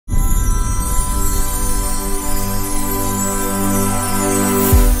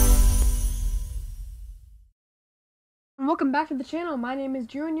welcome back to the channel. My name is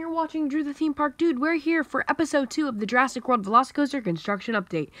Drew and you're watching Drew the Theme Park Dude. We're here for episode 2 of the Jurassic World VelociCoaster construction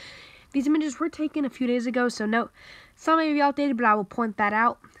update. These images were taken a few days ago, so no, some may be outdated, but I will point that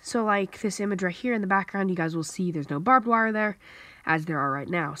out. So like this image right here in the background, you guys will see there's no barbed wire there, as there are right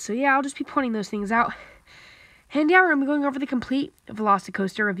now. So yeah, I'll just be pointing those things out. And yeah, we're going to be going over the complete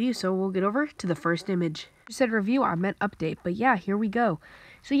VelociCoaster review, so we'll get over to the first image. I said review, I meant update, but yeah, here we go.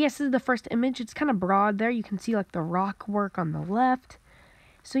 So yes, this is the first image. It's kind of broad there. You can see like the rock work on the left.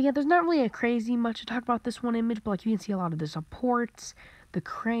 So yeah, there's not really a crazy much to talk about this one image, but like you can see a lot of the supports, the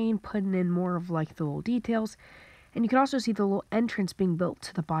crane putting in more of like the little details. And you can also see the little entrance being built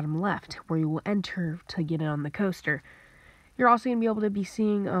to the bottom left, where you will enter to get in on the coaster. You're also going to be able to be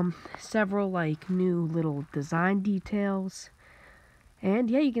seeing several like new little design details.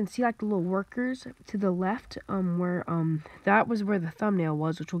 And yeah, you can see like the little workers to the left, where that was where the thumbnail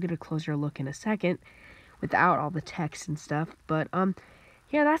was, which we'll get a closer look in a second without all the text and stuff. But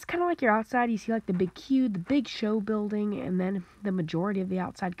yeah, that's kind of like your outside. You see like the big queue, the big show building, and then the majority of the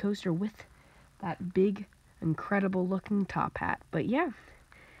outside coaster with that big, incredible looking top hat. But yeah,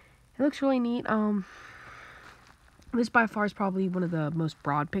 it looks really neat. This by far is probably one of the most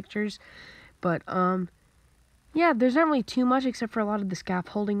broad pictures, but yeah, there's not really too much except for a lot of the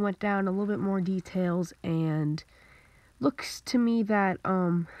scaffolding went down, a little bit more details, and looks to me that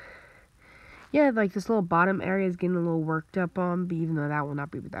yeah, like this little bottom area is getting a little worked up on, but even though that will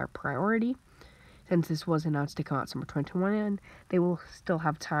not be their priority, since this was announced to come out summer 2021, and they will still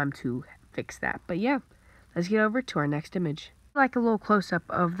have time to fix that. But yeah, let's get over to our next image. Like a little close-up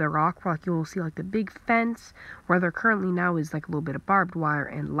of the rock, like you will see like the big fence where there currently now is like a little bit of barbed wire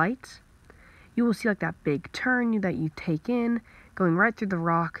and lights. You will see like that big turn that you take in going right through the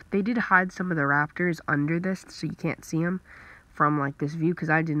rock. They did hide some of the raptors under this, so you can't see them from like this view, because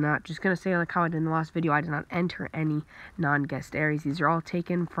I did not, just gonna say like how I did in the last video, I did not enter any non-guest areas. These are all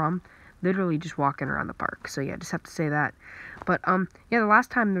taken from literally just walking around the park. So yeah, just have to say that. But yeah, the last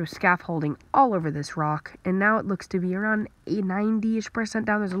time there was scaffolding all over this rock, and now it looks to be around 90-ish%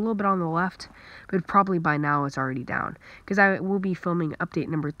 down. There's a little bit on the left, but probably by now it's already down, because I will be filming update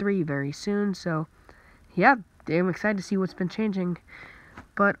number 3 very soon. So yeah, I'm excited to see what's been changing.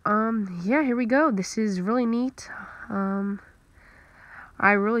 But yeah, here we go. This is really neat.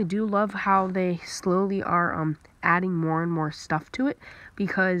 I really do love how they slowly are adding more and more stuff to it,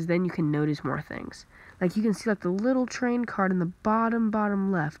 because then you can notice more things. Like you can see like the little train card in the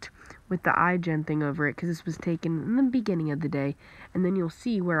bottom left with the iGen thing over it, because this was taken in the beginning of the day, and then you'll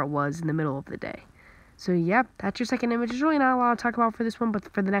see where it was in the middle of the day. So yeah, that's your second image. There's really not a lot to talk about for this one,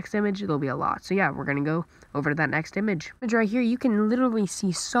 but for the next image, there'll be a lot. So yeah, we're going to go over to that next image. Right here, you can literally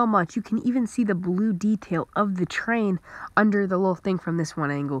see so much. You can even see the blue detail of the train under the little thing from this one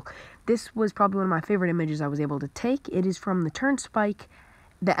angle. This was probably one of my favorite images I was able to take. It is from the turnspike,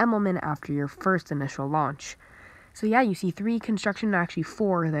 the Emmelman after your first initial launch. So yeah, you see 3 construction, actually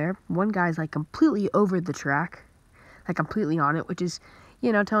 4 there. One guy's like completely over the track, like completely on it, which is,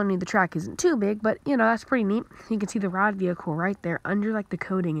 you know, telling you the track isn't too big, but, you know, that's pretty neat. You can see the ride vehicle right there under, like, the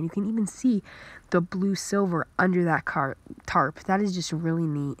coating, and you can even see the blue-silver under that tarp. That is just really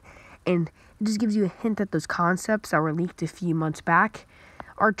neat, and it just gives you a hint that those concepts that were leaked a few months back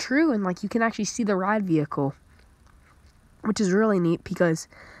are true, and, like, you can actually see the ride vehicle, which is really neat, because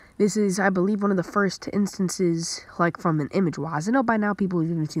this is, I believe, one of the first instances, like, from an image-wise. I know by now people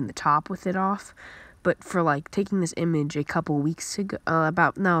have even seen the top with it off, but for like taking this image a couple weeks ago,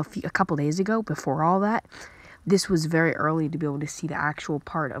 a couple days ago, before all that, this was very early to be able to see the actual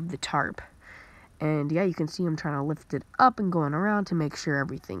part of the tarp. And yeah, you can see him trying to lift it up and going around to make sure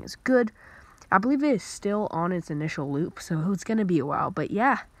everything is good. I believe it is still on its initial loop, so it's going to be a while. But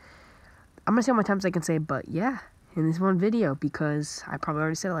yeah, I'm going to say how many times I can say but yeah in this one video, because I probably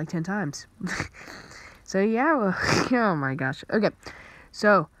already said it like 10 times. So yeah, well, oh my gosh. Okay,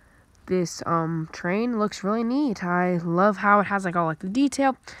 so this train looks really neat. I love how it has like all like the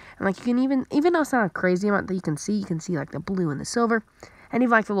detail, and like you can even though it's not a crazy amount that you can see like the blue and the silver, and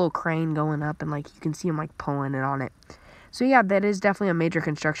even like the little crane going up, and like you can see them like pulling it on it. So yeah, that is definitely a major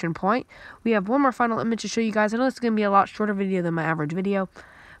construction point. We have one more final image to show you guys. I know it's gonna be a lot shorter video than my average video,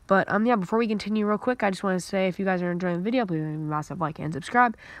 but yeah, before we continue real quick, I just want to say, if you guys are enjoying the video, please leave a massive like and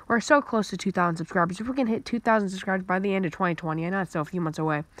subscribe. We're so close to 2,000 subscribers. If we can hit 2,000 subscribers by the end of 2020, I know it's still a few months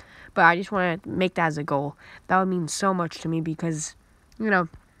away, but I just want to make that as a goal. That would mean so much to me, because, you know,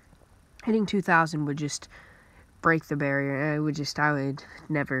 hitting 2,000 would just break the barrier. I would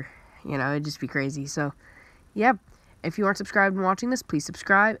never, you know, it'd just be crazy. So, yeah, if you aren't subscribed and watching this, please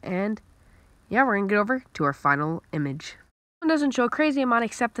subscribe, and yeah, we're going to get over to our final image. It doesn't show a crazy amount,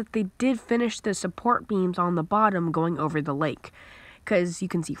 except that they did finish the support beams on the bottom going over the lake. Because you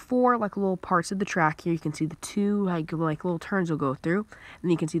can see 4 like little parts of the track here. You can see the 2 like little turns will go through, and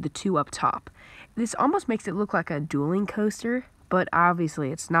then you can see the 2 up top. This almost makes it look like a dueling coaster, but obviously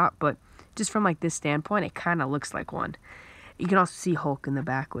it's not. But just from like this standpoint, it kind of looks like one. You can also see Hulk in the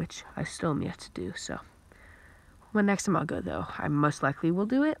back, which I still am yet to do. So, when next time I'll go though, I most likely will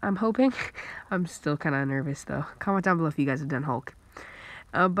do it. I'm hoping. I'm still kind of nervous though. Comment down below if you guys have done Hulk.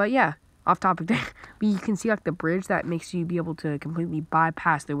 But yeah. Off topic there, but you can see like the bridge that makes you be able to completely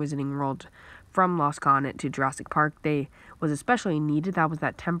bypass the Wizarding World from Lost Continent to Jurassic Park. They was especially needed. That was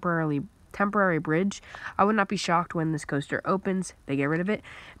that temporary bridge. I would not be shocked when this coaster opens, they get rid of it.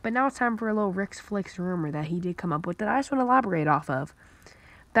 But now it's time for a little Rick's Flicks rumor that he did come up with that I just want to elaborate off of.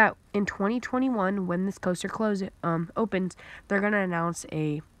 That in 2021, when this coaster opens, they're gonna announce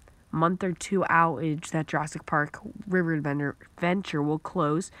a month or 2 outage that Jurassic Park River Adventure will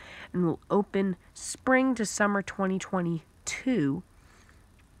close and will open spring to summer 2022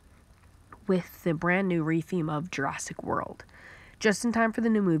 with the brand new retheme of Jurassic World. Just in time for the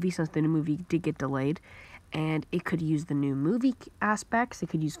new movie, since the new movie did get delayed, and it could use the new movie aspects. It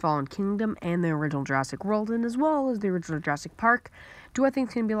could use Fallen Kingdom and the original Jurassic World, and as well as the original Jurassic Park. Do I think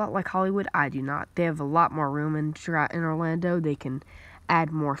it's going to be a lot like Hollywood? I do not. They have a lot more room in Orlando. They can add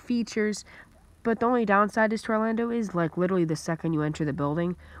more features, but the only downside is to Orlando is like literally the second you enter the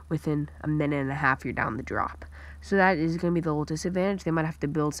building, within a minute and a half you're down the drop. So that is going to be the little disadvantage. They might have to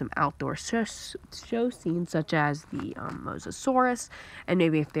build some outdoor show scenes, such as the Mosasaurus, and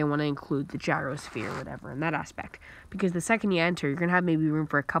maybe if they want to include the gyrosphere or whatever in that aspect. Because the second you enter, you're going to have maybe room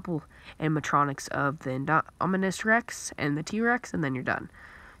for a couple animatronics of the Indominus Rex and the T-Rex, and then you're done.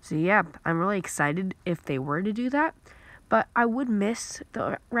 So yeah, I'm really excited if they were to do that. But I would miss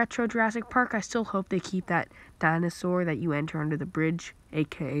the retro Jurassic Park. I still hope they keep that dinosaur that you enter under the bridge,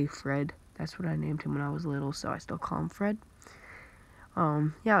 aka Fred. That's what I named him when I was little, so I still call him Fred.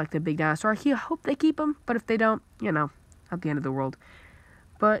 Yeah, like the big dinosaur. I hope they keep him, but if they don't, you know, not the end of the world.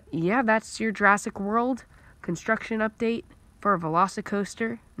 But yeah, that's your Jurassic World construction update for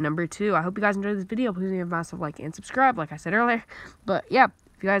VelociCoaster number 2. I hope you guys enjoyed this video. Please leave a massive like and subscribe, like I said earlier. But yeah.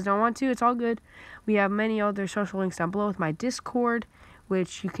 If you guys don't want to, it's all good. We have many other social links down below with my Discord,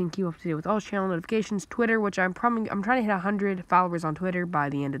 which you can keep up to date with all channel notifications. Twitter, which I'm trying to hit 100 followers on Twitter by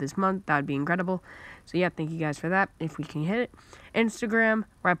the end of this month. That would be incredible. So yeah, thank you guys for that, if we can hit it. Instagram,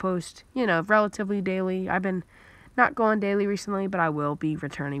 where I post, you know, relatively daily. I've been not going daily recently, but I will be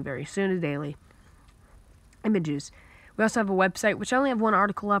returning very soon to daily images. We also have a website, which I only have one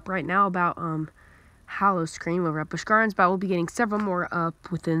article up right now about, Howl-O-Scream over at Busch Gardens, but I will be getting several more up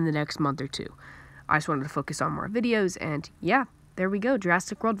within the next month or 2. I just wanted to focus on more videos, and yeah, there we go.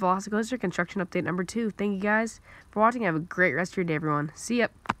 Jurassic World VelociCoaster construction update number 2. Thank you guys for watching. Have a great rest of your day, everyone. See ya.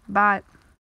 Bye.